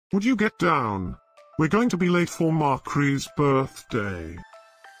Would you get down? We're going to be late for Macri's birthday.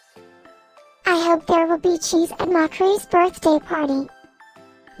 I hope there will be cheese at Macri's birthday party.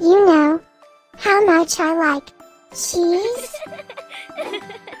 You know how much I like cheese.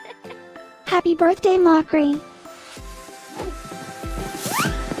 Happy birthday, Macri.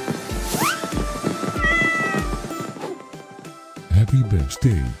 Happy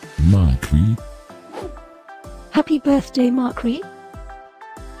birthday, Macri. Happy birthday, Macri.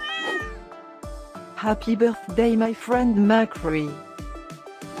 Happy birthday, my friend Macri.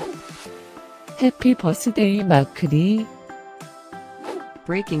 Happy birthday, Macri.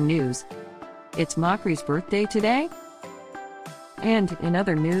 Breaking news. It's Macri's birthday today? And in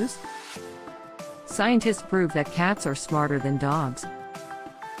other news, scientists prove that cats are smarter than dogs.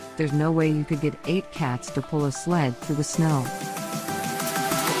 There's no way you could get 8 cats to pull a sled through the snow.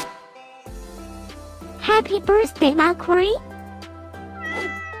 Happy birthday, Macri.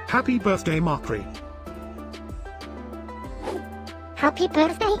 Happy birthday, Macri. Happy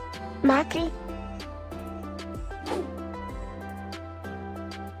birthday, Macri.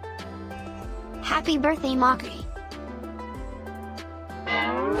 Happy birthday, Macri.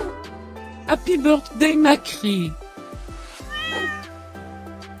 Happy birthday, Macri.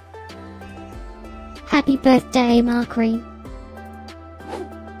 Happy birthday, Macri.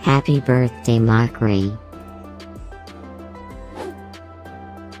 Happy birthday, Macri.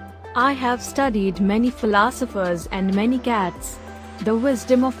 I have studied many philosophers and many cats. The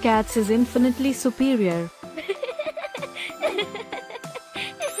wisdom of cats is infinitely superior.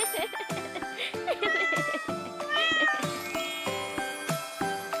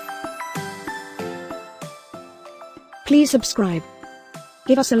 Please subscribe,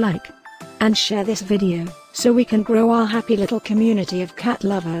 give us a like, and share this video, so we can grow our happy little community of cat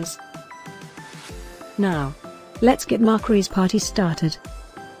lovers. Now, let's get Macri's party started.